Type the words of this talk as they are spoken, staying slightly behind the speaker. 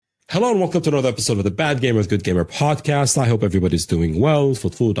Hello and welcome to another episode of the Bad Gamer with Good Gamer podcast. I hope everybody's doing well.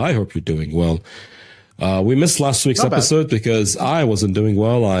 Food, I hope you're doing well. We missed last week's episode because I wasn't doing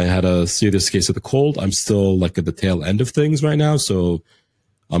well. I had a serious case of the cold. I'm still like at the tail end of things right now, so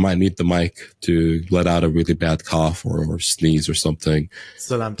I might need the mic to let out a really bad cough or sneeze or something.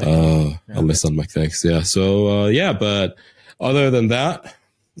 Still empty. Unless on my thanks. Yeah. So, but other than that,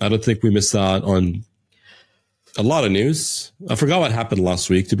 I don't think we missed out on a lot of news. I forgot what happened last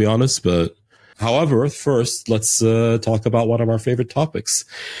week, to be honest, but however, first, let's talk about one of our favorite topics.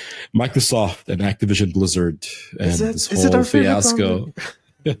 Microsoft and Activision Blizzard and this whole fiasco.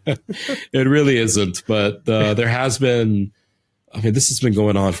 It really isn't, but there has been, this has been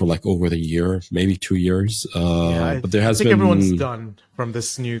going on for like over the year, maybe 2 years. But there has been. I think everyone's done from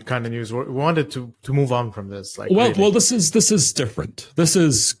this new kind of news. We wanted to move on from this. Well, this is different. This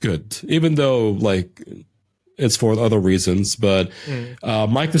is good, even though it's for other reasons, but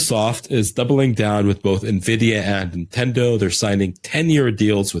Microsoft is doubling down with both Nvidia and Nintendo. They're signing 10-year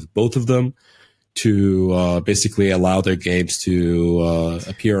deals with both of them to basically allow their games to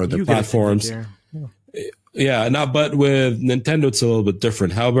appear on their platforms. But with Nintendo, it's a little bit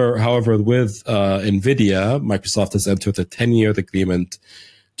different. However, with Nvidia, Microsoft has entered a 10-year agreement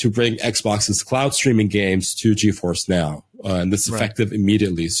to bring Xbox's cloud streaming games to GeForce Now, and this is effective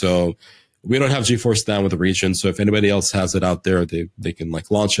immediately. So we don't have GeForce Now with the region, so if anybody else has it out there, they can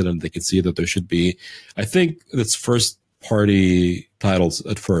launch it and they can see that there should be, I think it's first party titles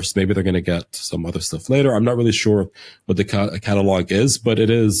at first. Maybe they're going to get some other stuff later. I'm not really sure what the catalog is, but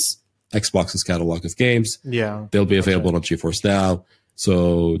it is Xbox's catalog of games. Yeah. They'll be available on GeForce Now.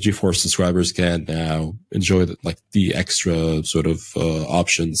 So GeForce subscribers can now enjoy the extra sort of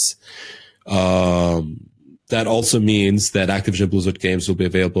options. That also means that Activision Blizzard games will be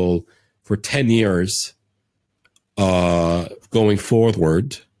available for 10 years going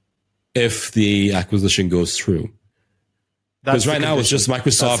forward if the acquisition goes through. Because right now it's just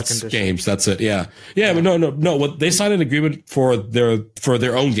Microsoft's games. That's it. Yeah. But no. What they signed an agreement for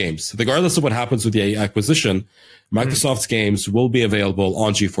their own games, regardless of what happens with the acquisition. Microsoft's games will be available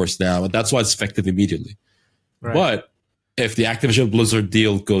on GeForce Now, and that's why it's effective immediately. Right. But if the Activision Blizzard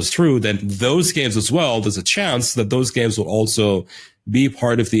deal goes through, then those games as well, there's a chance that those games will also be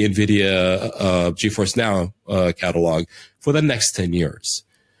part of the Nvidia GeForce Now catalog for the next 10 years.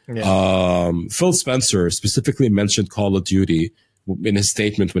 Yeah. Phil Spencer specifically mentioned Call of Duty in his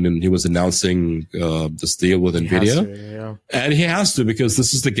statement when he was announcing this deal with Nvidia. And he has to, because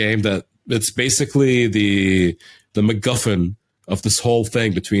this is the game that it's basically the MacGuffin of this whole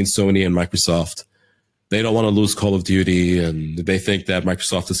thing between Sony and Microsoft. They don't want to lose Call of Duty, and they think that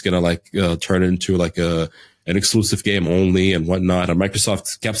Microsoft is going to turn it into an exclusive game only and whatnot. And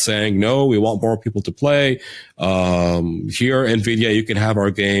Microsoft kept saying, no, we want more people to play. Here, Nvidia, you can have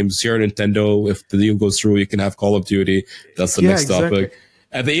our games. Here, Nintendo, if the deal goes through, you can have Call of Duty. That's the next topic.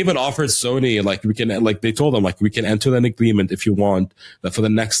 And they even offered Sony, they told them, we can enter an agreement if you want, that for the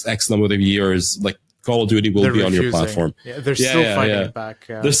next X number of years, Call of Duty will be on your platform. Yeah, they're still fighting it back.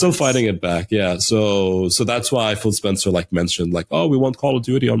 Yeah, they're still fighting it back. Yeah. So that's why Phil Spencer mentioned we want Call of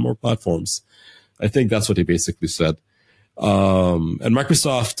Duty on more platforms. I think that's what he basically said. And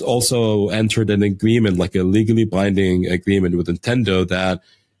Microsoft also entered an agreement, a legally binding agreement with Nintendo, that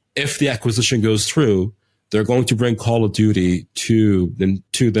if the acquisition goes through, they're going to bring Call of Duty to the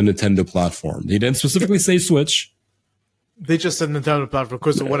Nintendo platform. He didn't specifically say Switch. They just said Nintendo platform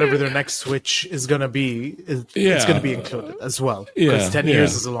because whatever their next Switch is going to be, it's going to be included as well. Because 10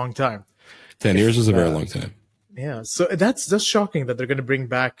 years is a long time. 10 years is a very long time. Yeah, so that's shocking that they're going to bring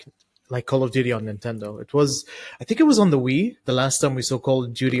back Call of Duty on Nintendo. I think it was on the Wii, the last time we saw Call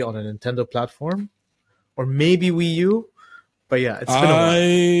of Duty on a Nintendo platform. Or maybe Wii U. But yeah, it's been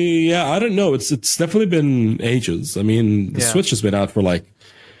a while. I don't know. It's definitely been ages. The Switch has been out for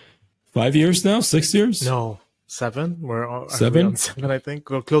 5 years now, 6 years? No. 7? We're 7? on 7, I think.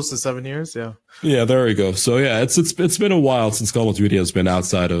 We're close to 7 years, yeah. Yeah, there we go. So yeah, it's been a while since Call of Duty has been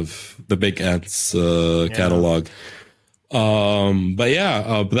outside of the big Ants catalog.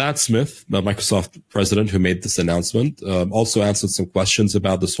 Brad Smith, the Microsoft president who made this announcement, also answered some questions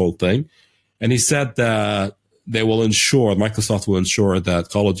about this whole thing. And he said that Microsoft will ensure that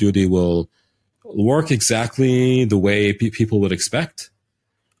Call of Duty will work exactly the way people would expect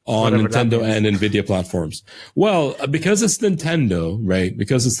on Nintendo and Nvidia platforms. Well, because it's Nintendo, right?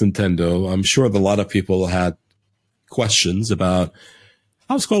 Because it's Nintendo, I'm sure that a lot of people had questions about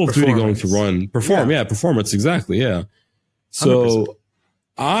how's Call of Duty going to perform. Yeah, performance, exactly, yeah. So 100%.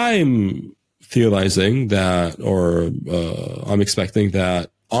 I'm theorizing that, or I'm expecting that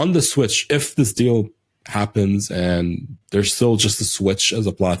on the Switch, if this deal happens and there's still just the Switch as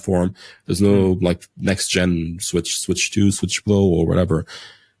a platform, there's no like next gen Switch 2, Switch Pro or whatever,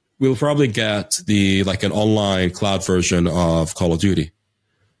 we'll probably get like an online cloud version of Call of Duty.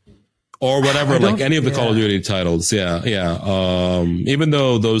 Or whatever, like any of the Call of Duty titles. Yeah. Even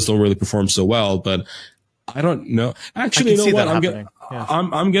though those don't really perform so well, but I don't know. Actually, you know what?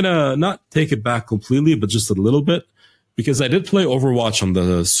 I'm gonna not take it back completely, but just a little bit, because I did play Overwatch on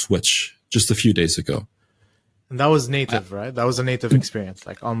the Switch just a few days ago. And that was native, right? That was a native experience,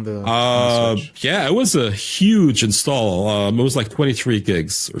 like on the Switch. Yeah, it was a huge install. It was like 23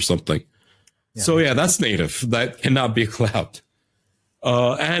 gigs or something. Yeah. So yeah, that's native. That cannot be cloud.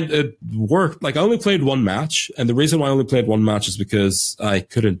 And it worked. Like I only played one match, and the reason why I only played one match is because I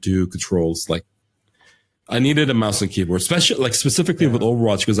couldn't do controls. Like I needed a mouse and keyboard, specifically with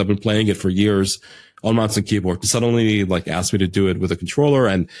Overwatch, because I've been playing it for years on mouse and keyboard. To suddenly like ask me to do it with a controller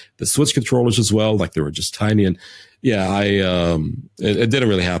and the Switch controllers as well, like they were just tiny. And yeah, it didn't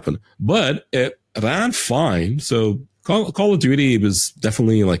really happen, but it ran fine. So Call of Duty was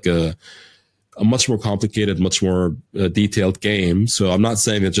definitely like a much more complicated, much more detailed game. So I'm not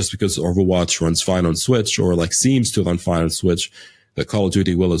saying that just because Overwatch runs fine on Switch, or like seems to run fine on Switch, that Call of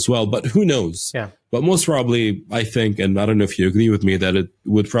Duty will as well. But who knows? Yeah. But most probably, I think, and I don't know if you agree with me, that it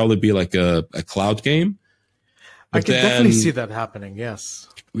would probably be like a cloud game. But I can definitely see that happening, yes.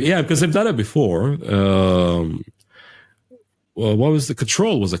 Yeah, because they've done it before. Well, what was the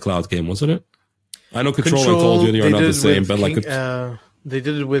Control? Was a cloud game, wasn't it? I know Control and Call of Duty are not the same, but like they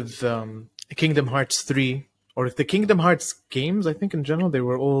did it with Kingdom Hearts 3, or the Kingdom Hearts games, I think in general, they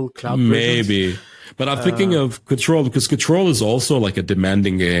were all cloud versions. Maybe. But I'm thinking of Control, because Control is also like a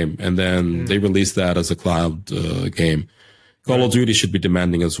demanding game, and then they released that as a cloud game. Call of Duty should be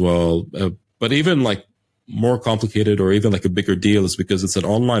demanding as well. But even like more complicated, or even like a bigger deal, is because it's an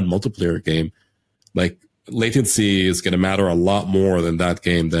online multiplayer game. Like latency is going to matter a lot more than that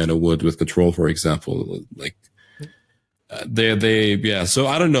game than it would with Control, for example. Like, so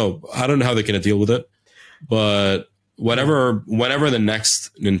I don't know how they're going to deal with it, but whenever the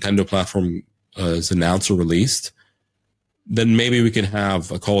next Nintendo platform is announced or released, then maybe we can have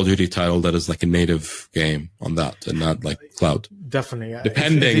a Call of Duty title that is like a native game on that and not like cloud. Definitely, yeah.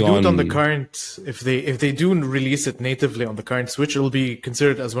 Depending if they do on it on the current, if they do release it natively on the current Switch, it'll be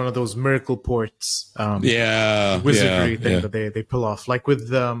considered as one of those miracle ports. Wizardry thing that they pull off, like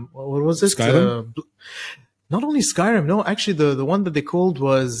with what was it? Skyrim? Not only Skyrim, no, actually the one that they called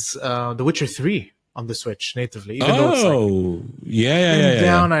was The Witcher 3 on the Switch natively. Even though it's like,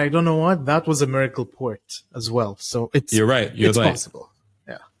 down, I don't know what, that was a miracle port as well. So you're right. It's possible.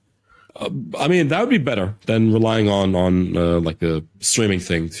 Yeah. I mean, that would be better than relying on like a streaming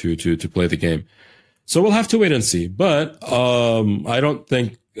thing to play the game. So we'll have to wait and see. But I don't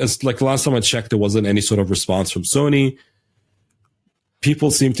think, it's like the last time I checked, there wasn't any sort of response from Sony.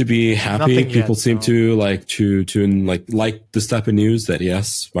 People seem to be happy. Nothing People yet, seem to like like this type of news that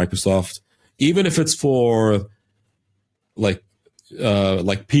yes, Microsoft, even if it's for like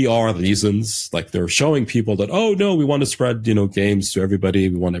PR reasons, like they're showing people that, oh no, we want to spread, games to everybody.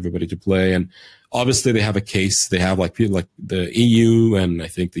 We want everybody to play. And obviously they have a case. They have like people like the EU and I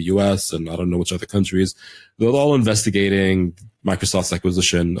think the US and I don't know which other countries. They're all investigating Microsoft's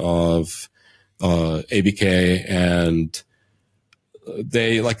acquisition of ABK, and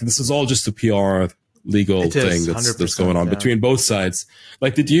this is all just a PR legal thing that's going on between both sides.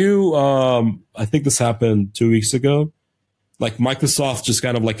 Like, did you, I think this happened 2 weeks ago. Like Microsoft just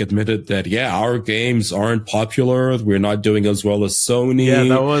kind of like admitted that, our games aren't popular. We're not doing as well as Sony. Yeah,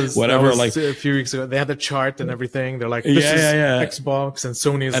 that was like a few weeks ago. They had the chart and everything. They're like, this is Xbox, and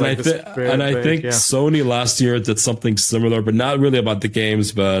Sony is like this. I think Sony last year did something similar, but not really about the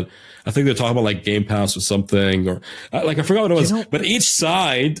games, but I think they're talking about like Game Pass or something, or like I forgot what it was. But each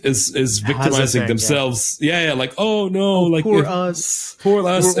side is victimizing themselves. Like, oh no, like poor us. We're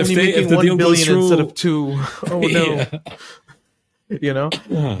if the deal goes through instead of 2. Oh no.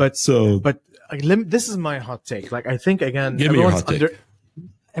 But this is my hot take. Like, I think again,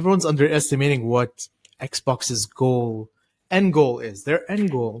 everyone's underestimating what Xbox's end goal is. Their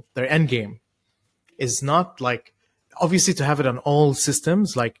end game is not like, obviously, to have it on all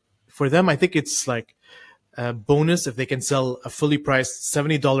systems. Like, for them, I think it's like a bonus if they can sell a fully priced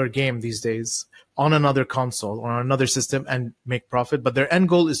 $70 game these days on another console or on another system and make profit. But their end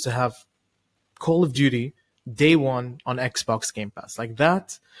goal is to have Call of Duty day one on Xbox Game Pass. Like,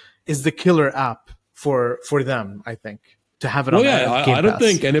 that is the killer app for them, I think, to have it on Game Pass. I don't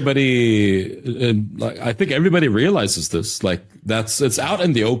think anybody, I think everybody realizes this. Like, it's out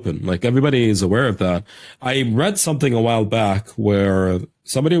in the open. Like, everybody is aware of that. I read something a while back where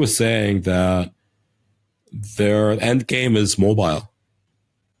somebody was saying that their end game is mobile.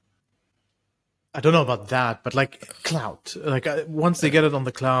 I don't know about that, but like cloud, like once they get it on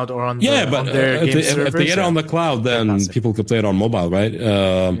the cloud or on but their game servers, if they get it on the cloud, then people can play it on mobile, right?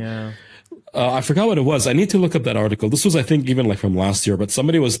 I forgot what it was. I need to look up that article. This was, I think, even like from last year, but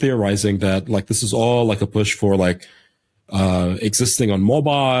somebody was theorizing that like this is all like a push for like existing on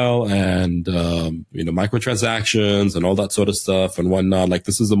mobile and microtransactions and all that sort of stuff and whatnot. Like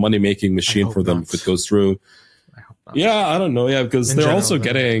this is a money making machine for them if it goes through. I hope not. Yeah, I don't know. Yeah, because they're also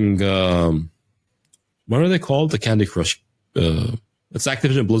getting what are they called? The Candy Crush. It's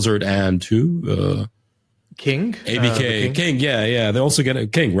Activision Blizzard and who? King? ABK. King, yeah. They're also getting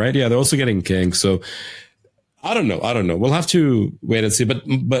King, right? Yeah, they're also getting King. So I don't know. We'll have to wait and see.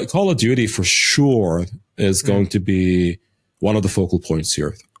 But Call of Duty for sure is going to be one of the focal points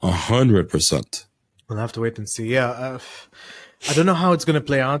here. 100%. We'll have to wait and see. Yeah. I don't know how it's going to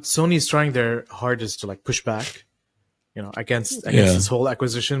play out. Sony's trying their hardest to like push back, against this whole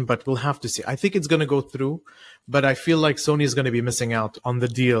acquisition, but we'll have to see. I think it's going to go through, but I feel like Sony is going to be missing out on the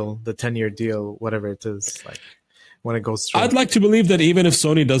deal, the 10-year deal, whatever it is, like when it goes through. I'd like to believe that even if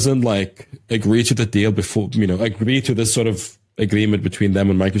Sony doesn't like agree to the deal before, agree to this sort of agreement between them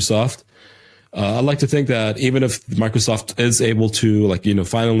and Microsoft, I'd like to think that even if Microsoft is able to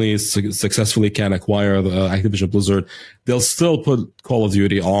finally successfully can acquire the Activision Blizzard, they'll still put Call of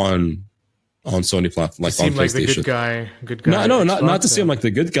Duty on Sony platform, like on PlayStation. Like the good guy. No, not to seem like the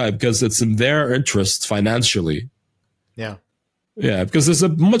good guy, because it's in their interest financially. Yeah, because there's a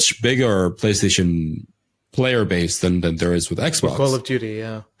much bigger PlayStation player base than there is with Xbox. Call of Duty,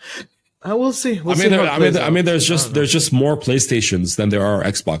 yeah. We'll see. There's just more PlayStations than there are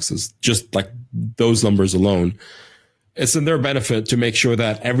Xboxes. Just like those numbers alone, it's in their benefit to make sure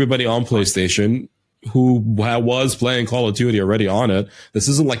that everybody on PlayStation who was playing Call of Duty already on it. This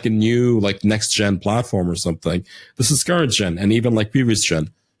isn't like a new, like next gen platform or something. This is current gen and even like previous gen.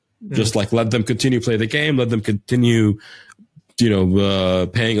 Just like let them continue play the game, let them continue,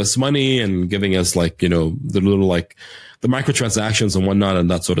 paying us money and giving us like, the little like the microtransactions and whatnot and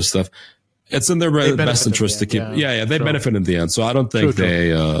that sort of stuff. It's in their best interest to keep. They benefit in the end. So I don't think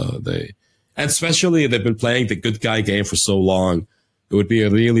they, and especially they've been playing the good guy game for so long. It would be a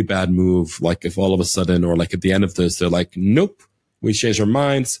really bad move, like if all of a sudden, or like at the end of this, they're like, nope, we changed our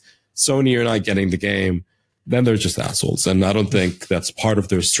minds. Sony, you're not getting the game. Then they're just assholes. And I don't think that's part of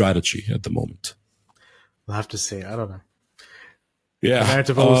their strategy at the moment. We'll have to see. I don't know. Yeah. The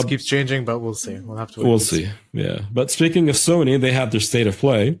narrative always keeps changing, but we'll see. We'll have to wait. We'll see. Yeah. But speaking of Sony, they had their State of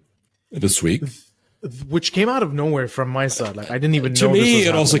Play this week. Which came out of nowhere from my side. Like I didn't even know. To me,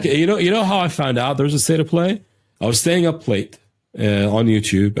 it also, you know how I found out there was a State of Play? I was staying up late. On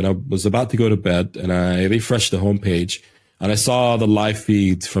YouTube, and I was about to go to bed, and I refreshed the homepage, and I saw the live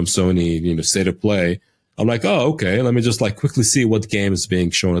feed from Sony, State of Play. I'm like, oh, okay, let me just like quickly see what game is being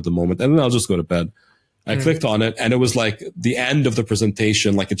shown at the moment, and then I'll just go to bed. I clicked on it, and it was like the end of the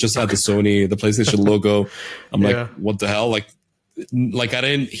presentation. Like it just had the PlayStation logo. I'm like, what the hell? Like I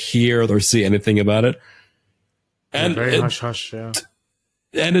didn't hear or see anything about it. And very hush hush, yeah.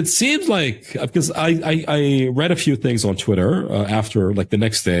 And it seems like, because I read a few things on Twitter after, like the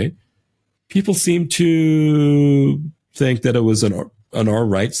next day, people seem to think that it was an all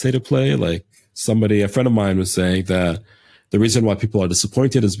right State of Play. Like a friend of mine was saying that the reason why people are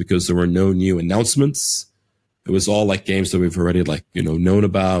disappointed is because there were no new announcements. It was all like games that we've already like, known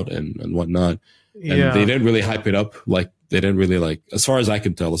about and whatnot. And they didn't really hype it up. Like they didn't really like, as far as I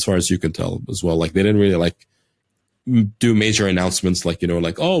can tell, as far as you can tell as well, like they didn't really like do major announcements like,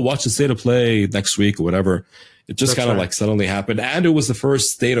 like, oh, watch the State of Play next week or whatever. It just kind of like suddenly happened. And it was the first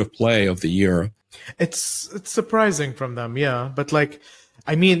State of Play of the year. It's surprising from them. Yeah. But like,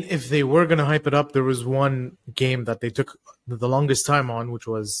 I mean, if they were going to hype it up, there was one game that they took the longest time on, which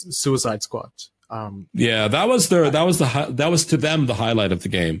was Suicide Squad. That was to them the highlight of the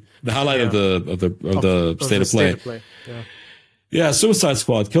game, the highlight of the State of Play. Yeah, Suicide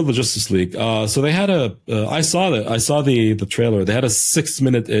Squad, Kill the Justice League. So they had I saw the trailer. They had a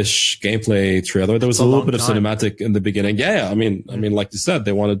 6-minute-ish gameplay trailer. There was a little bit of cinematic in the beginning. Yeah, I mean, like you said,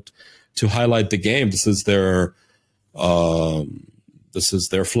 they wanted to highlight the game. This is their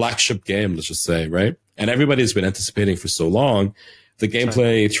flagship game, let's just say, right? And everybody's been anticipating for so long. The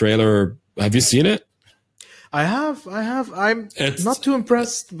gameplay trailer, have you seen it? I have. I'm not too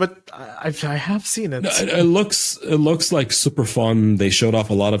impressed, but I have seen it. It looks like super fun. They showed off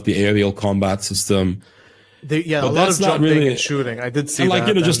a lot of the aerial combat system. A lot of jumping and shooting. I did see and like,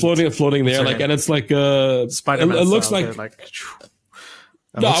 that. Just floating there. Like, and it's like Spider-Man. It looks like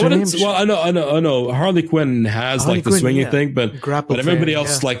No, I wouldn't. Well, I know. Harley Quinn has like the swinging thing, but everybody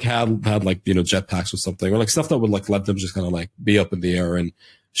else like had like, you know, jetpacks or something, or like stuff that would like let them just kind of like be up in the air and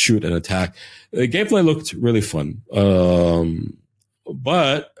shoot and attack. The gameplay looked really fun,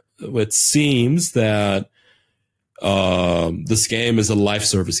 but it seems that this game is a live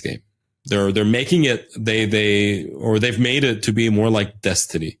service game. They're making it they've made it to be more like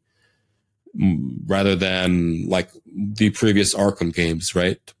Destiny rather than like the previous Arkham games,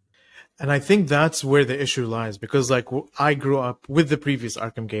 right? And I think that's where the issue lies, because like I grew up with the previous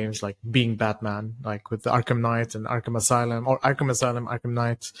Arkham games, like being Batman, like with the Arkham Knight and Arkham Asylum, or Arkham Asylum, Arkham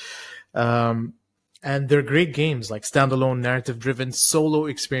Knight. And they're great games, like standalone, narrative-driven, solo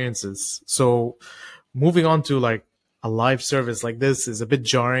experiences. So moving on to like a live service like this is a bit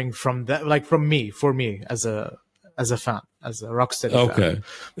jarring from that, like for me, as a fan, as a Rocksteady fan. Okay.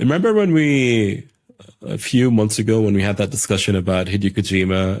 Remember when a few months ago when we had that discussion about Hideo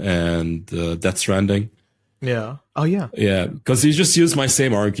Kojima and Death Stranding? Yeah. Oh, yeah. Yeah, because he just used my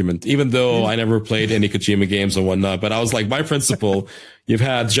same argument, even though I never played any Kojima games and whatnot. But I was like, my principle, you've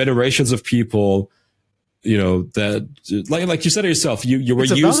had generations of people, you know, that like you said it yourself, you were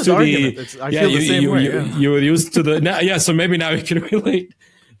used to you were used to the so maybe now you can relate.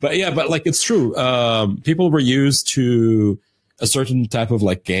 But yeah, but like it's true. People were used to a certain type of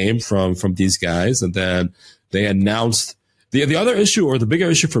like game from these guys, and then they announced the other issue, or the bigger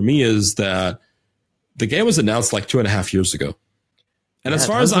issue for me, is that the game was announced like 2.5 years ago. And as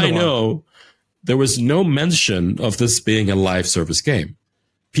far as I know, there was no mention of this being a live service game.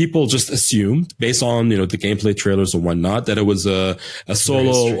 People just assumed, based on, you know, the gameplay trailers and whatnot, that it was a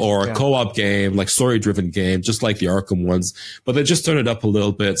solo or a co-op game, like story-driven game, just like the Arkham ones. But they just turned it up a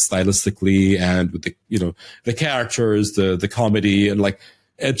little bit stylistically, and with the, you know, the characters, the comedy, and like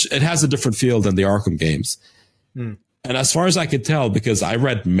it has a different feel than the Arkham games. And as far as I could tell, because I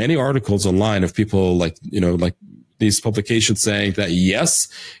read many articles online of people like, you know, like these publications saying that yes,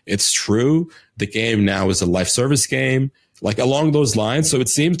 it's true, the game now is a live service game, like along those lines. So it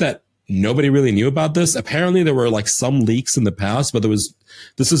seems that nobody really knew about this. Apparently there were like some leaks in the past, but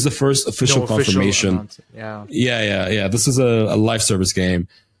this is the first official confirmation. Yeah. This is a live service game.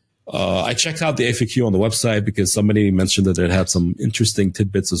 I checked out the FAQ on the website because somebody mentioned that it had some interesting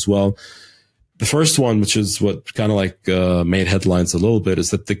tidbits as well. The first one, which is what kind of like made headlines a little bit,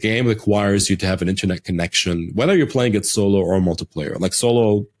 is that the game requires you to have an internet connection, whether you're playing it solo or multiplayer, like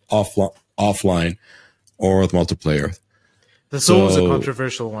solo offline or multiplayer. The solo is a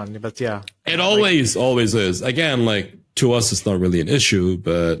controversial one, but yeah. It always is. Again, like to us, it's not really an issue,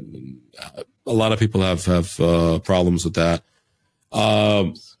 but a lot of people have problems with that.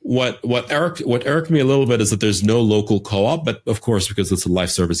 What irked me a little bit is that there's no local co-op, but of course, because it's a live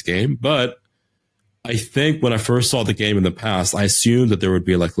service game. But I think when I first saw the game in the past, I assumed that there would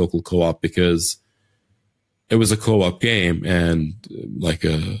be like local co-op because it was a co-op game and like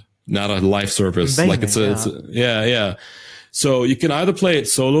not a live service. Like it's yeah. So you can either play it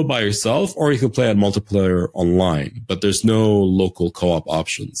solo by yourself or you can play it multiplayer online, but there's no local co-op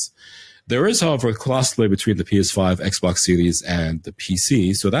options. There is, however, crossplay between the PS5, Xbox Series, and the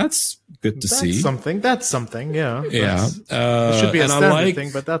PC, so that's good to see. That's something, yeah. Yeah. It should be a standard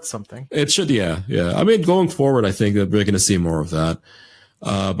thing, but that's something. It should, yeah. I mean, going forward, I think that we're going to see more of that.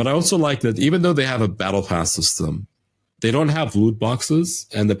 But I also like that even though they have a battle pass system, they don't have loot boxes,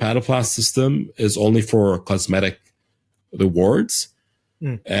 and the battle pass system is only for cosmetic rewards.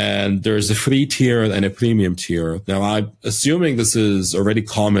 And there's a free tier and a premium tier. Now, I'm assuming this is already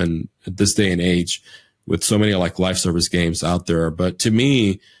common at this day and age with so many like live service games out there. But to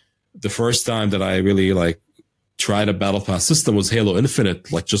me, the first time that I really like tried a battle pass system was Halo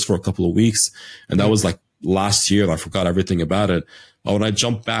Infinite, like just for a couple of weeks. And that was like last year. I forgot everything about it. But when I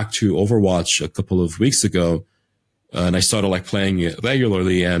jumped back to Overwatch a couple of weeks ago, and I started like playing it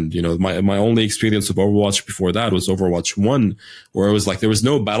regularly, and you know, my only experience with Overwatch before that was Overwatch 1, where it was like there was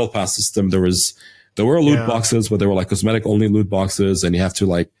no battle pass system. There were loot boxes, but they were like cosmetic only loot boxes, and you have to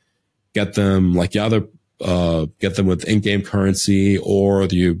like get them, like you either get them with in-game currency or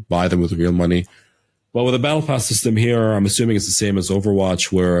you buy them with real money. But with the battle pass system here, I'm assuming it's the same as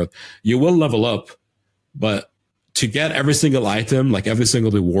Overwatch, where you will level up, but to get every single item, like every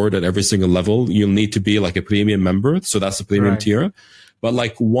single reward at every single level, you'll need to be like a premium member. So that's a premium tier. But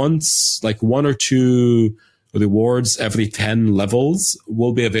like once, like 1 or 2 rewards every 10 levels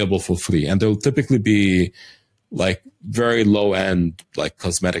will be available for free. And they'll typically be like very low end, like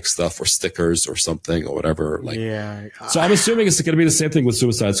cosmetic stuff or stickers or something or whatever. Like, so I'm assuming it's going to be the same thing with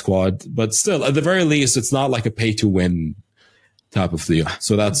Suicide Squad, but still at the very least, it's not like a pay to win type of deal.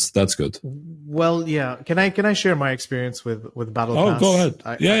 So that's good. Well, yeah. Can I share my experience with Battle Pass? Oh, go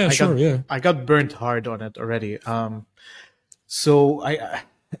ahead. I got burnt hard on it already. So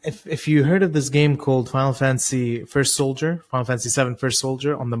if you heard of this game called Final Fantasy VII First Soldier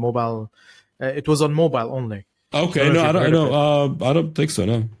on the mobile, it was on mobile only. Okay, no, I don't think so.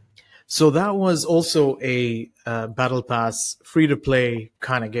 No. So that was also a Battle Pass free to play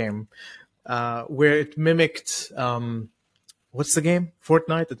kind of game, where it mimicked. What's the game?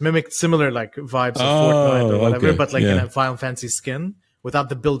 Fortnite. It mimicked similar like vibes of Fortnite or whatever, but like in a Final Fantasy skin without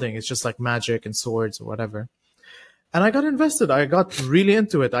the building. It's just like magic and swords or whatever. And I got invested. I got really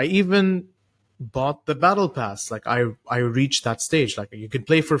into it. I even bought the Battle Pass. Like I reached that stage. Like you can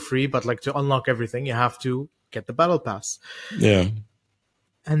play for free, but like to unlock everything, you have to get the Battle Pass. Yeah.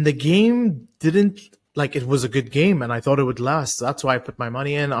 And the game didn't like it was a good game, and I thought it would last. So that's why I put my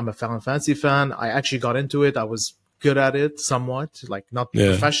money in. I'm a Final Fantasy fan. I actually got into it. I was good at it somewhat, like not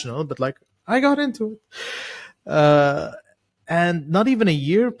professional, but like I got into it. And not even a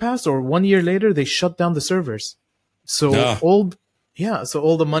year passed, or 1 year later, they shut down the servers. So all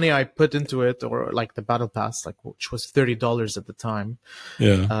the money I put into it, or like the Battle Pass, like which was $30 at the time,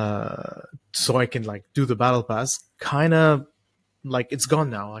 so I can like do the Battle Pass, kind of like it's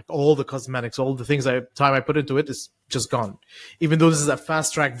gone now. Like all the cosmetics, all the things time I put into it is just gone. Even though this is a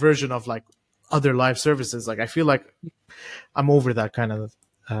fast track version of like other live services, like I feel like I'm over that kind of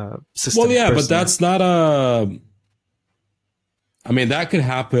system. Well, yeah, personally. but that's not I mean, that could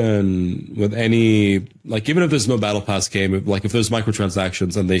happen with any, like, even if there's no Battle Pass game, like if there's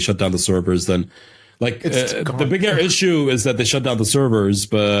microtransactions and they shut down the servers, then like the bigger issue is that they shut down the servers,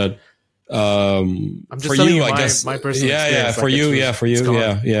 but I'm just for telling you, my, I guess, my personal for you, yeah,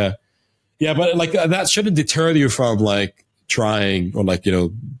 but like that shouldn't deter you from like trying or like, you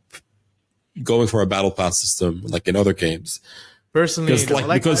know, going for a Battle Pass system like in other games. Personally,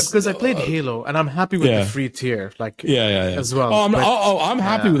 because I played Halo and I'm happy with the free tier, like as well. I'm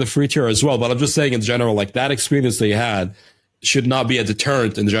happy with the free tier as well, but I'm just saying in general, like that experience that you had should not be a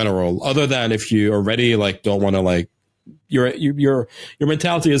deterrent in general. Other than if you already like don't want to like your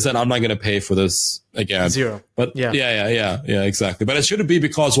mentality is that I'm not going to pay for this again. Zero. But yeah, exactly. But it shouldn't be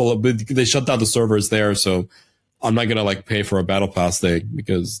because they shut down the servers there, so I'm not going to like pay for a Battle Pass thing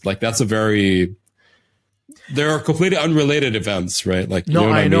because like that's a very. There are completely unrelated events, right? Like no, you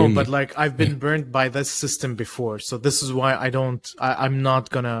know I know, mean? but like I've been burnt by this system before, so this is why I'm not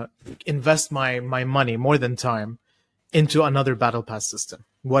gonna invest my money more than time into another Battle Pass system,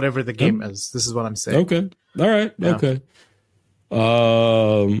 whatever the game is. This is what I'm saying. Okay, all right, okay.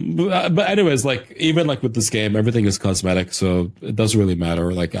 But anyways, like even like with this game, everything is cosmetic, so it doesn't really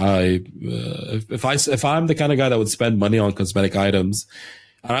matter. Like if I'm the kind of guy that would spend money on cosmetic items.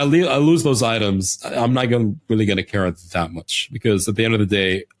 And I lose those items, I'm not really going to care that much because at the end of the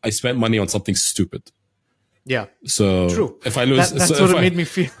day, I spent money on something stupid. Yeah. So true. If I lose, that's what it made me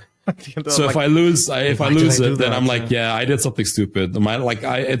feel. So like, if I lose it, then I'm like, yeah, I did something stupid.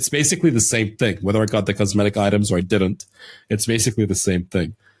 It's basically the same thing, whether I got the cosmetic items or I didn't. It's basically the same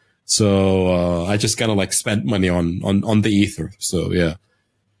thing. So I just kind of like spent money on the ether. So yeah.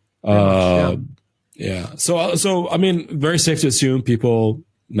 Yeah. So I mean, very safe to assume people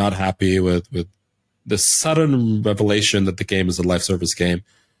not happy with the sudden revelation that the game is a live service game.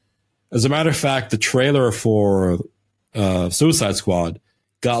 As a matter of fact, the trailer for Suicide Squad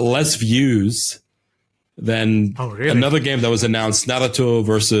got less views than another game that was announced,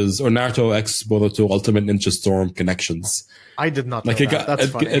 Naruto X Boruto Ultimate Ninja Storm Connections. I did not know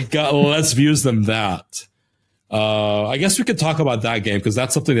it got less views than that. I guess we could talk about that game because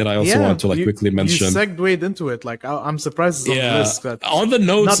that's something that I also want to like quickly mention. You segued into it. Like I'm surprised it's on the list. But on the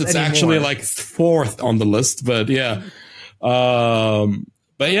notes, it's actually like 4th on the list. But yeah,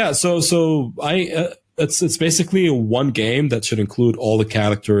 So it's basically one game that should include all the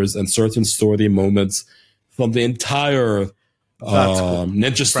characters and certain story moments from the entire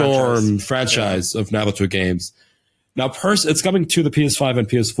Ninja Storm franchise of Naruto games. Now, it's coming to the PS5 and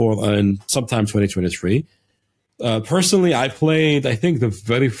PS4 in sometime 2023. Personally, I played, I think, the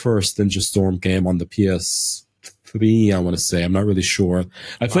very first Ninja Storm game on the PS3, I want to say. I'm not really sure.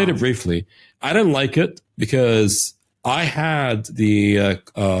 I played it briefly. I didn't like it because I had the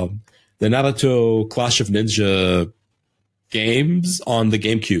Naruto Clash of Ninja games on the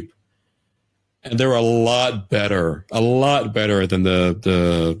GameCube. And they were a lot better than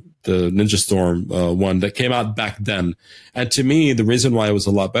the Ninja Storm one that came out back then. And to me, the reason why it was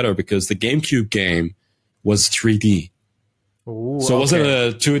a lot better because the GameCube game was 3D. Ooh, so it wasn't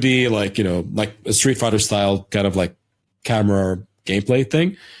a 2D, like, you know, like a Street Fighter style kind of like camera gameplay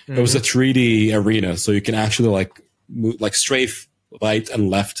thing. Mm-hmm. It was a 3D arena. So you can actually like move, like strafe right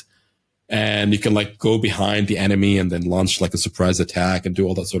and left and you can like go behind the enemy and then launch like a surprise attack and do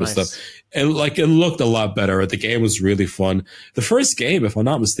all that sort of stuff. And like it looked a lot better. The game was really fun. The first game, if I'm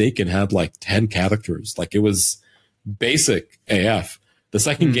not mistaken, had like 10 characters. Like it was basic AF. The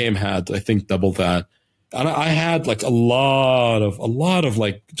second game had, I think, double that. And I had like a lot of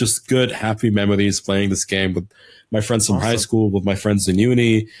like just good, happy memories playing this game with my friends from high school, with my friends in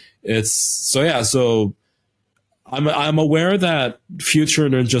uni. So I'm aware that future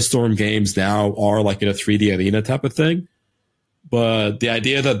Ninja Storm games now are like in a 3D arena type of thing. But the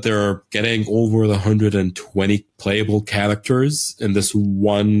idea that they're getting over the 120 playable characters in this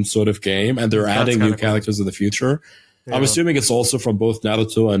one sort of game, and they're adding new characters in the future. Yeah. I'm assuming it's also from both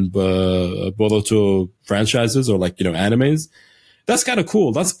Naruto and Boruto franchises, or like, animes. That's kind of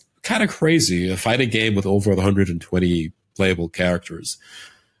cool. That's kind of crazy. A fighting game with over 120 playable characters.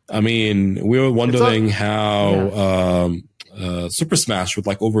 I mean, we were wondering how Super Smash with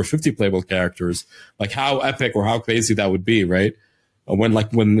like over 50 playable characters, like how epic or how crazy that would be, right? When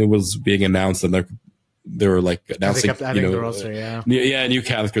it was being announced, and they were like announcing, they kept adding the roster, new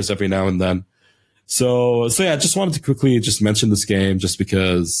characters every now and then. So yeah, I just wanted to quickly just mention this game just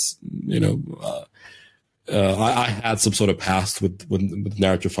because, I had some sort of past with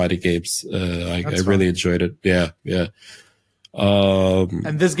Naruto fighting games. I really enjoyed it. Yeah.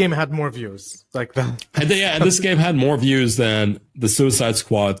 And this game had more views like that. And this game had more views than the Suicide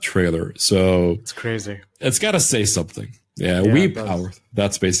Squad trailer. So it's crazy. It's got to say something. Yeah, we power.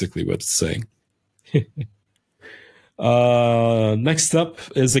 That's basically what it's saying. Next up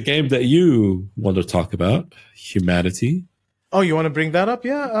is a game that you want to talk about, Humanity. Oh, you want to bring that up?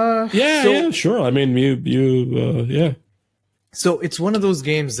 Yeah, sure. I mean, yeah. So it's one of those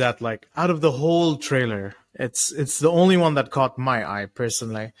games that, like, out of the whole trailer, it's the only one that caught my eye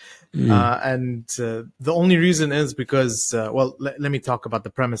personally. And the only reason is because, let me talk about the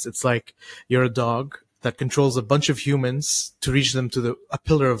premise. It's like you're a dog that controls a bunch of humans to reach them to a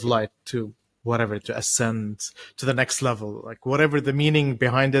pillar of light, to ascend to the next level. Like, whatever the meaning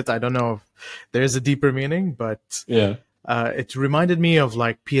behind it, I don't know if there is a deeper meaning, but it reminded me of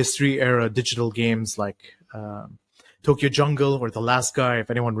like PS3 era digital games like Tokyo Jungle or The Last Guy, if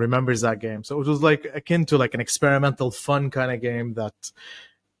anyone remembers that game. So it was like akin to like an experimental fun kind of game that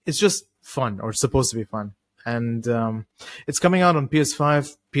it's just fun, or supposed to be fun. And it's coming out on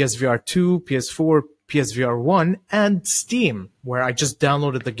PS5, PSVR 2, PS4, PSVR 1, and Steam, where I just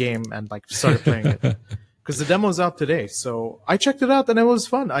downloaded the game and like started playing it. Because the demo's out today. So I checked it out and it was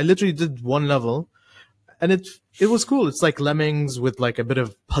fun. I literally did one level and it was cool. It's like Lemmings with like a bit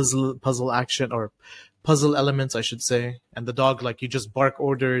of puzzle action, or puzzle elements, I should say. And the dog, like, you just bark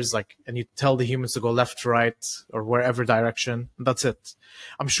orders, like, and you tell the humans to go left, right, or wherever direction. And that's it.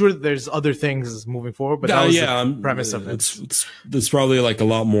 I'm sure there's other things moving forward, but that was the premise of it. It's probably like a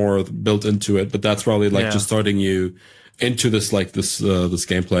lot more built into it, but that's probably like just starting you into this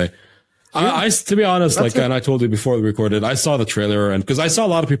gameplay. I to be honest, that's and I told you before we recorded, I saw the trailer, and because I saw a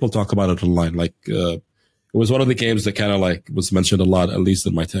lot of people talk about it online, like it was one of the games that kind of like was mentioned a lot, at least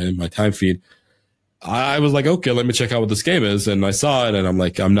in my time feed. I was like, okay, let me check out what this game is. And I saw it and I'm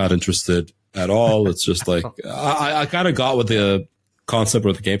like, I'm not interested at all. It's just like, I kind of got what the concept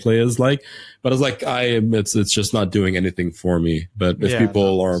or the gameplay is like, but it's like, it's just not doing anything for me. But if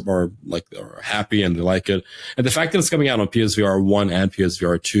people are happy and they like it, and the fact that it's coming out on PSVR 1 and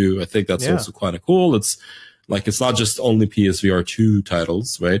PSVR 2, I think that's also kind of cool. It's like, it's not just only PSVR 2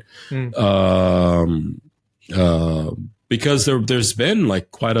 titles, right? Because there's been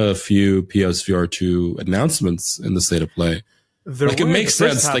like quite a few PSVR 2 announcements in the state of play. It makes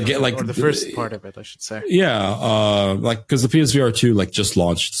sense to get like the first part of it, I should say. Yeah, like because the PSVR 2 like just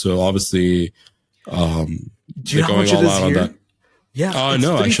launched, so obviously, do you know how much it is here? That. Yeah,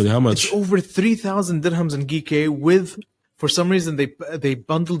 no, actually, how much? It's over 3,000 dirhams in Geekay with. For some reason, they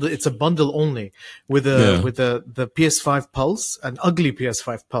bundled it. It's a bundle only with the PS5 Pulse, an ugly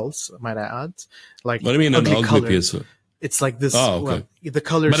PS5 Pulse, might I add. Like, what do you mean an ugly PS5? It's like this. Oh, okay. Well, the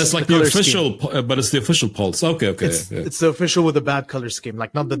colors, but it's like the official. But it's the official Pulse. Okay. It's the official with a bad color scheme,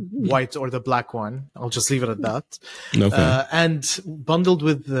 like not the white or the black one. I'll just leave it at that. Okay. And bundled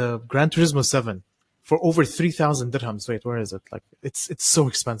with Gran Turismo 7 for over 3,000 dirhams. Wait, where is it? Like, it's so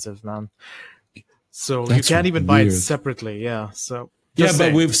expensive, man. So you can't even buy it separately. Yeah. So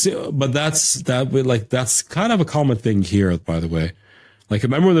but we've seen. But that's kind of a common thing here, by the way. Like,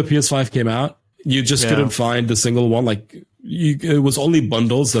 remember when the PS5 came out? You just couldn't find a single one. Like, it was only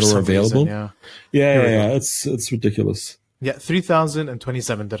bundles that were available. Yeah. It's ridiculous. Yeah,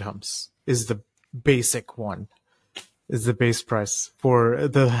 3,027 dirhams is the basic one. Is the base price for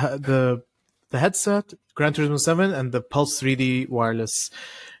the headset, Gran Turismo 7, and the Pulse 3D wireless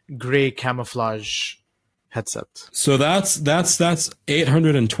gray camouflage headset. So that's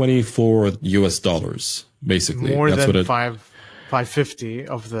 $824 basically. More that's than what $550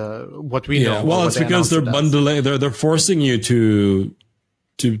 of the what we know. Well, it's because they're bundling. They're forcing you to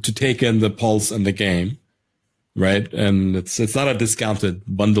take in the pulse and the game, right? And it's not a discounted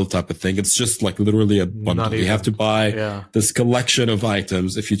bundle type of thing. It's just like literally a bundle. You have to buy this collection of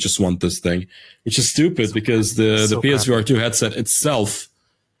items if you just want this thing, which is stupid because the PSVR 2 headset itself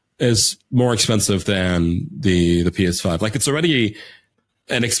is more expensive than the PS5. Like it's already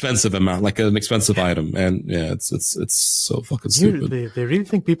an expensive amount, like an expensive item, and it's so fucking stupid. They really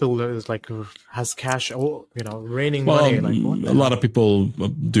think people is like has cash, raining money. Like what a lot of people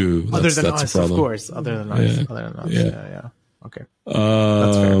do. Other than us, of course. Other than us. Yeah. Okay.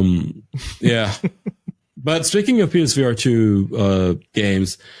 That's fair. Yeah. But speaking of PSVR 2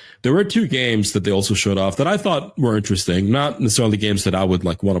 games, there were 2 games that they also showed off that I thought were interesting. Not necessarily games that I would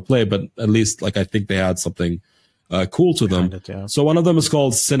like want to play, but at least like I think they had something cool to them. So one of them is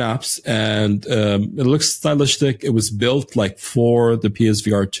called Synapse, and it looks stylistic. It was built like for the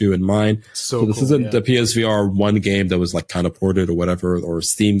PSVR 2 in mind. So this isn't the PSVR 1 game that was like kind of ported or whatever, or a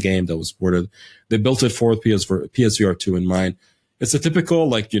Steam game that was ported. They built it for PSVR 2 in mind. It's a typical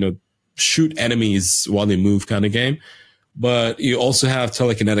like, shoot enemies while they move kind of game. But you also have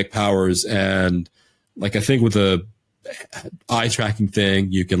telekinetic powers, and like I think with the eye tracking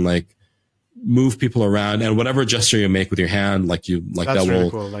thing, you can like move people around, and whatever gesture you make with your hand, that will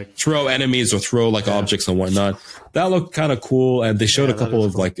cool. Like, throw enemies or throw like objects and whatnot. That looked kind of cool, and they showed a couple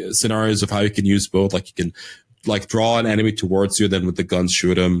of like scenarios of how you can use both. Like you can like draw an enemy towards you, then with the gun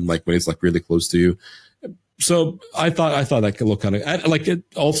shoot him like when he's like really close to you. So I thought that could look kind of like it.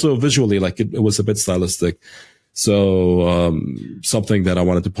 Also visually, like it was a bit stylistic. So something that I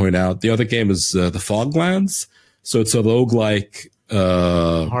wanted to point out. The other game is the Foglands. So it's a roguelike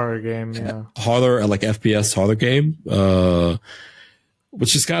horror game, horror, like FPS horror game,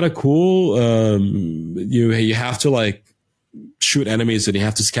 which is kind of cool. You have to like shoot enemies, and you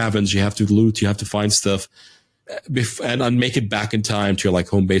have to scavenge, you have to loot, you have to find stuff, and make it back in time to your like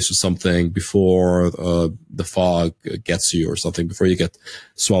home base or something before the fog gets you or something, before you get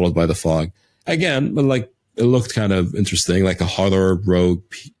swallowed by the fog. Again, like it looked kind of interesting, like a horror rogue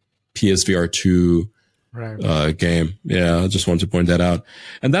PSVR 2 game. Yeah, I just wanted to point that out.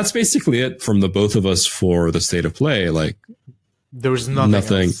 And that's basically it from the both of us for the state of play. Like there was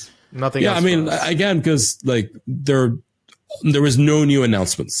nothing else. Yeah, I mean, again, because like there was no new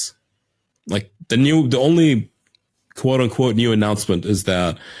announcements. Like the only quote unquote new announcement is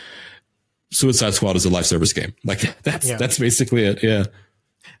that Suicide Squad is a live service game. Like that's basically it. Yeah.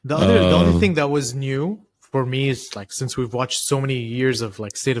 The only thing that was new for me is like, since we've watched so many years of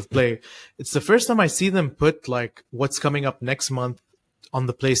like state of play, it's the first time I see them put like what's coming up next month on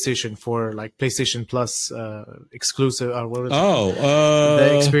the PlayStation for like PlayStation Plus exclusive or what was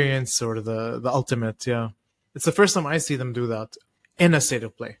the experience or the ultimate. Yeah, it's the first time I see them do that in a state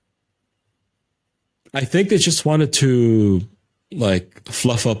of play. I think they just wanted to like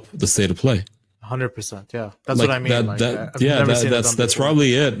fluff up the state of play. 100%. Yeah, that's like, what I mean. That's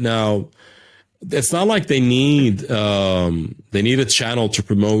probably it. Now, it's not like they need a channel to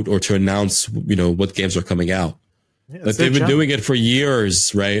promote or to announce, what games are coming out. Yeah, like they've been doing it for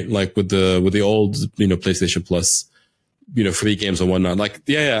years, right? Like with the old, PlayStation Plus, free games and whatnot. Like,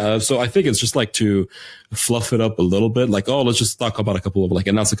 so I think it's just like to fluff it up a little bit. Like, let's just talk about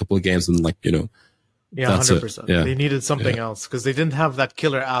announce a couple of games and yeah, 100%. Yeah. They needed something else because they didn't have that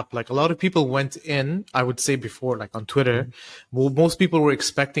killer app. Like a lot of people went in, I would say before, like on Twitter, most people were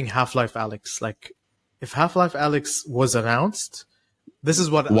expecting Half-Life Alyx. Like if Half-Life Alyx was announced, this is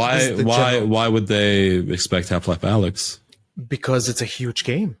what. Why would they expect Half-Life Alyx? Because it's a huge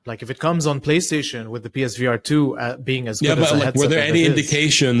game. Like if it comes on PlayStation with the PSVR 2 being as good as a headset, were there any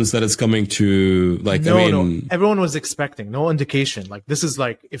indications that it's coming to No, everyone was expecting. No indication. Like this is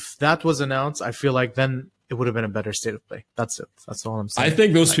like, if that was announced, I feel like then it would have been a better state of play. That's it. That's all I'm saying. I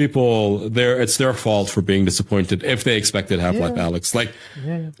think those people, it's their fault for being disappointed if they expected Half-Life Alyx. Like,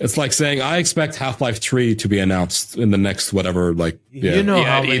 it's like saying, I expect Half-Life 3 to be announced in the next whatever, how many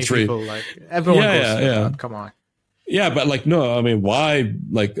E3. people, like, everyone goes through that. Come on. Yeah, but like, no, I mean, why?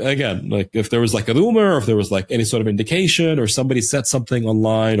 Like, again, like if there was like a rumor, or if there was like any sort of indication or somebody said something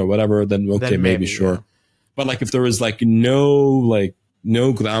online or whatever, then maybe sure. Yeah. But like if there was like no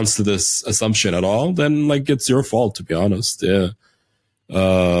grounds to this assumption at all, then like it's your fault, to be honest. Yeah.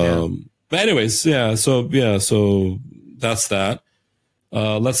 But anyways, so that's that.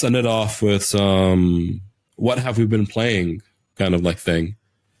 Let's end it off with some what have we been playing kind of like thing.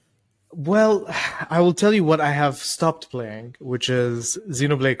 Well, I will tell you what I have stopped playing, which is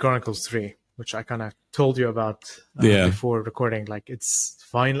Xenoblade Chronicles 3, which I kind of told you about before recording. Like, it's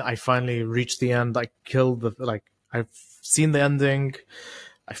fine. I finally reached the end. I killed I've seen the ending.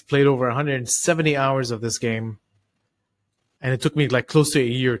 I've played over 170 hours of this game. And it took me like close to a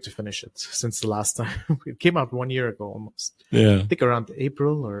year to finish it since the last time. It came out 1 year ago almost. Yeah. I think around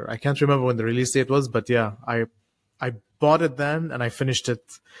April, or I can't remember when the release date was, but yeah, I bought it then and I finished it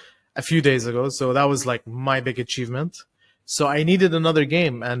a few days ago. So that was like my big achievement. So I needed another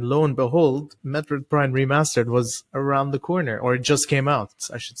game, and lo and behold, Metroid Prime Remastered was around the corner, or it just came out,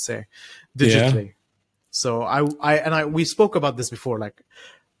 I should say, digitally. Yeah. So we spoke about this before, like,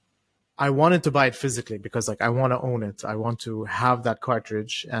 I wanted to buy it physically because like I want to own it. I want to have that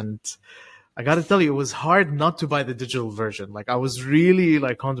cartridge, and I got to tell you, it was hard not to buy the digital version. Like, I was really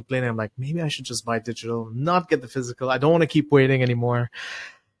like contemplating. I'm like, maybe I should just buy digital, not get the physical. I don't want to keep waiting anymore.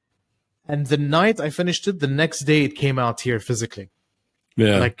 And the night I finished it, the next day it came out here physically.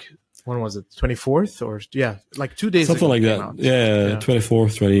 Yeah. Like, when was it? 24th or yeah, like 2 days something ago. Something like that. Yeah,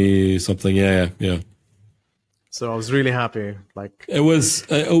 24th, 20 something. Yeah. So I was really happy. Like, it was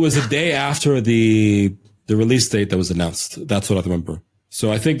a day after the release date that was announced. That's what I remember.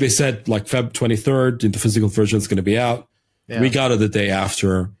 So I think they said like Feb 23rd, the physical version is going to be out. Yeah. We got it the day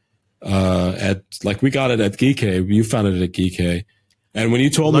after. We got it at Geekay. You found it at Geekay, and when you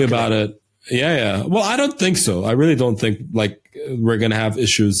told me about it, yeah. Well, I don't think so. I really don't think like we're going to have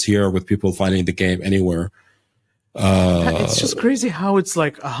issues here with people finding the game anywhere. It's just crazy how it's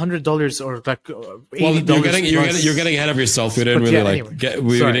like $100 or like $80. Well, you're getting ahead of yourself. We didn't really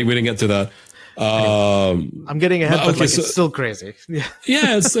we didn't get to that. I'm getting ahead, but it's still crazy.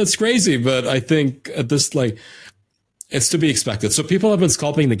 Yeah, it's crazy, but I think at this it's to be expected. So people have been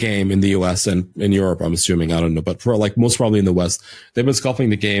scalping the game in the US and in Europe, I'm assuming, I don't know, but for like most probably in the West, they've been scalping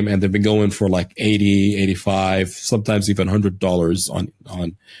the game and they've been going for like 80, 85, sometimes even $100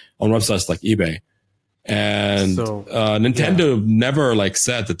 on websites like eBay. And Nintendo never like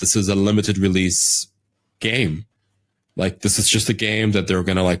said that this is a limited release game. Like, this is just a game that they're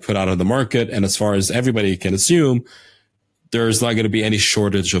going to like put out on the market. And as far as everybody can assume, there's not going to be any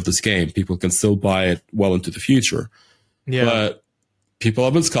shortage of this game. People can still buy it well into the future. Yeah. But people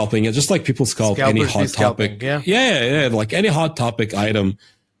have been scalping it, just like people scalp any hot topic. Yeah. Like any hot topic item,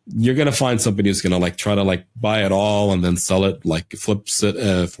 you're going to find somebody who's going to like try to like buy it all and then sell it, like flips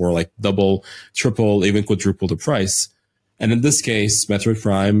it for like double, triple, even quadruple the price. And in this case, Metroid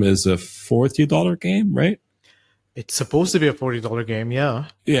Prime is a $40 game, right? It's supposed to be a $40 game, yeah.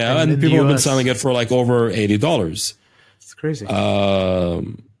 Yeah, and people have been selling it for like over $80. It's crazy. And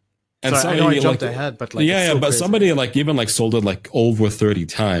I know I jumped ahead, but like but crazy. Somebody like even like sold it like over 30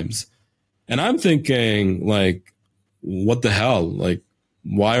 times. And I'm thinking like, what the hell? Like,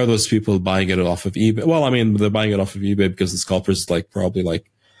 why are those people buying it off of eBay? Well, I mean, they're buying it off of eBay because the scalpers like probably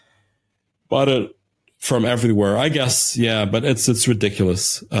like bought it from everywhere, I guess. Yeah, but it's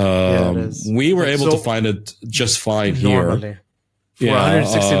ridiculous. It is. We were able to find it just fine normally. Here. For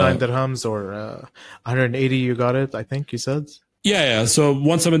 169 dirhams or 180, you got it, I think you said? Yeah. So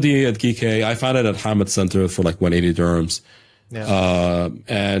 170 at Geekay. I found it at Hamid Center for like 180 dirhams. Yeah.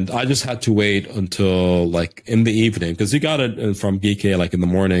 And I just had to wait until like in the evening because you got it from Geekay like in the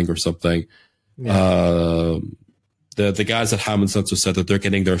morning or something. Yeah. The guys at Hamid Center said that they're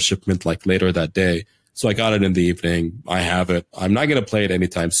getting their shipment like later that day. So I got it in the evening. I have it. I'm not going to play it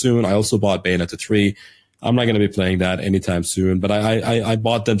anytime soon. I also bought Bayonetta 3. I'm not going to be playing that anytime soon, but I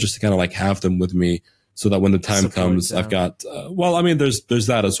bought them just to kind of like have them with me so that when the time comes, I've got, there's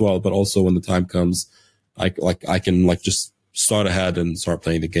that as well, but also when the time comes, I can like just start ahead and start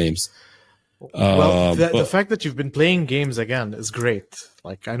playing the games. Well, the fact that you've been playing games again is great.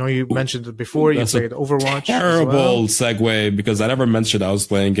 Like, I know you mentioned it before, you played Overwatch. Terrible segue because I never mentioned I was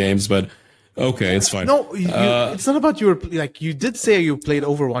playing games, but okay, it's fine. No, it's not about you did say you played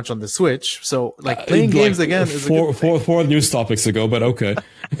Overwatch on the Switch, so like playing games again is four news topics ago, but okay.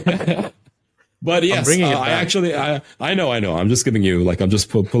 But yes, I know. I'm just giving you I'm just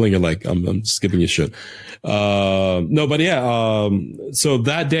pulling it like I'm just giving you shit. No, but yeah. So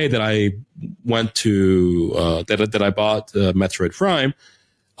that day that I went to that I bought Metroid Prime,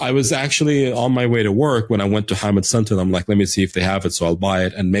 I was actually on my way to work when I went to Hamid Center. I'm like, let me see if they have it, so I'll buy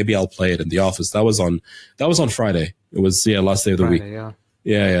it and maybe I'll play it in the office. That was on Friday. It was last day of the week.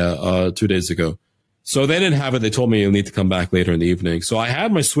 Yeah. 2 days ago. So they didn't have it. They told me you'll need to come back later in the evening. So I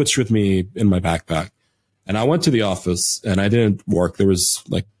had my Switch with me in my backpack and I went to the office and I didn't work. There was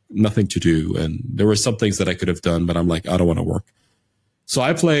like nothing to do. And there were some things that I could have done, but I'm like, I don't want to work. So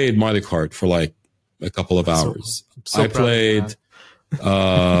I played Mario Kart for like a couple of hours. I played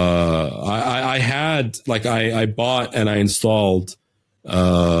I had like I bought and I installed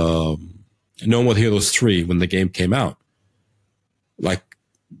No More Heroes 3 when the game came out. Like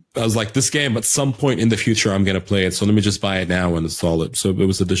I was like, this game at some point in the future I'm gonna play it, so let me just buy it now and install it. So it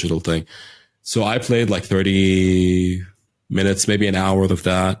was a digital thing. So I played like 30 minutes, maybe an hour of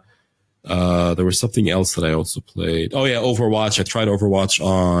that. There was something else that I also played. Oh yeah, Overwatch. I tried Overwatch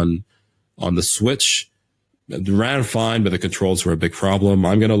on the Switch. It ran fine, but the controls were a big problem.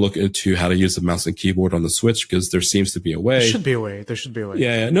 I'm going to look into how to use the mouse and keyboard on the Switch because there seems to be a way. There should be a way. There should be a way.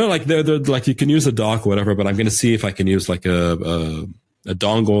 Yeah. No, like they're like you can use a dock or whatever, but I'm going to see if I can use like a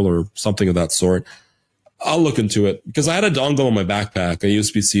dongle or something of that sort. I'll look into it because I had a dongle in my backpack, a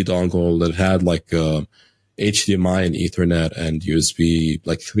USB-C dongle that had like HDMI and Ethernet and USB,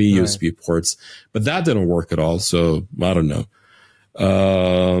 like 3 USB ports, but that didn't work at all. So I don't know.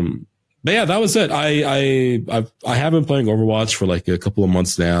 But yeah, that was it. I have been playing Overwatch for like a couple of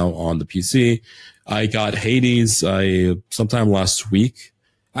months now on the PC. I got Hades sometime last week.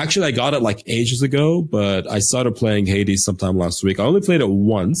 Actually, I got it like ages ago, but I started playing Hades sometime last week. I only played it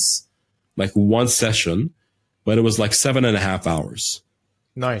once, like one session, but it was like 7.5 hours.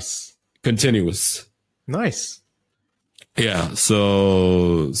 Nice. Continuous. Nice. Yeah.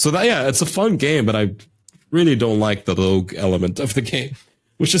 So that, yeah, it's a fun game, but I really don't like the rogue element of the game,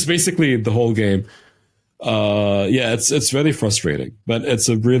 which is basically the whole game. Yeah, it's very frustrating, but it's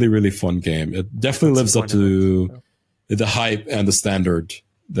a really, really fun game. It definitely lives up to the hype and the standard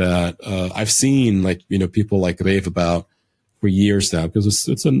that I've seen, like, you know, people like rave about for years now, because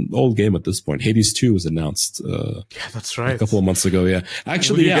it's an old game at this point. Hades 2 was announced. Yeah, that's right. A couple of months ago. Yeah,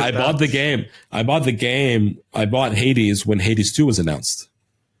 actually, yeah, I bought the game. I bought Hades when Hades 2 was announced.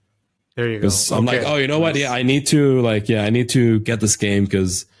 There you go. I'm like, oh, you know what? Yeah, I need to get this game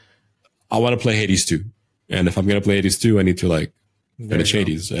because I want to play Hades 2. And if I'm going to play Hades 2, I need to like finish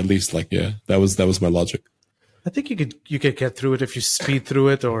Hades. At least, like, yeah, that was my logic. I think you could get through it if you speed through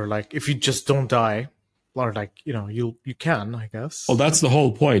it, or like if you just don't die, or like, you know, you can, I guess. Well, that's the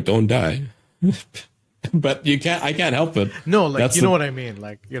whole point. Don't die. But I can't help it. No, like, that's, you know what I mean?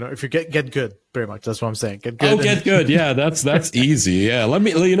 Like, you know, if you get good, pretty much. That's what I'm saying. Get good. Oh, get good. Yeah, that's easy. Yeah.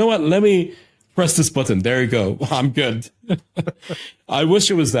 You know what? Let me press this button. There you go. I'm good. I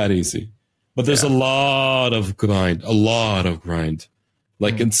wish it was that easy. But there's a lot of grind.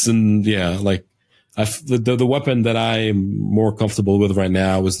 Like like the weapon that I'm more comfortable with right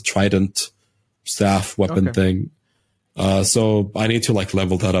now is the Trident staff weapon thing. So I need to like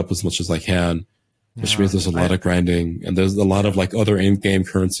level that up as much as I can. Which means there's a lot of grinding, and there's a lot of like other in-game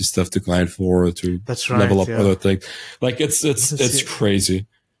currency stuff to grind for to level up other things. Like it's crazy.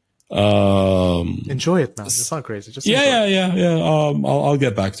 Enjoy it, man. It's not crazy. Just yeah. I'll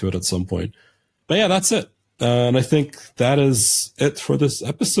get back to it at some point. But yeah, that's it. And I think that is it for this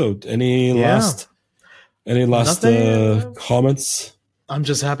episode. Any last comments? I'm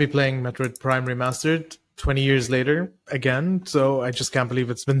just happy playing Metroid Prime Remastered 20 years later again. So I just can't believe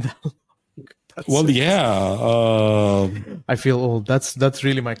it's been that long. I feel old. That's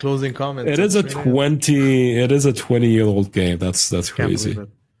really my closing comment. It is a 20-year-old game. That's crazy.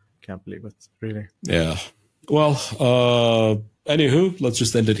 Can't believe it. Really. Yeah. Well, anywho, let's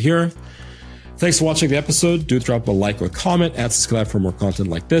just end it here. Thanks for watching the episode. Do drop a like or comment and subscribe for more content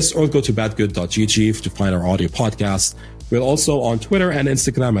like this, or go to badgood.gg to find our audio podcast. We're also on Twitter and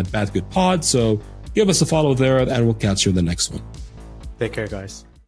Instagram at badgoodpod, so give us a follow there, and we'll catch you in the next one. Take care, guys.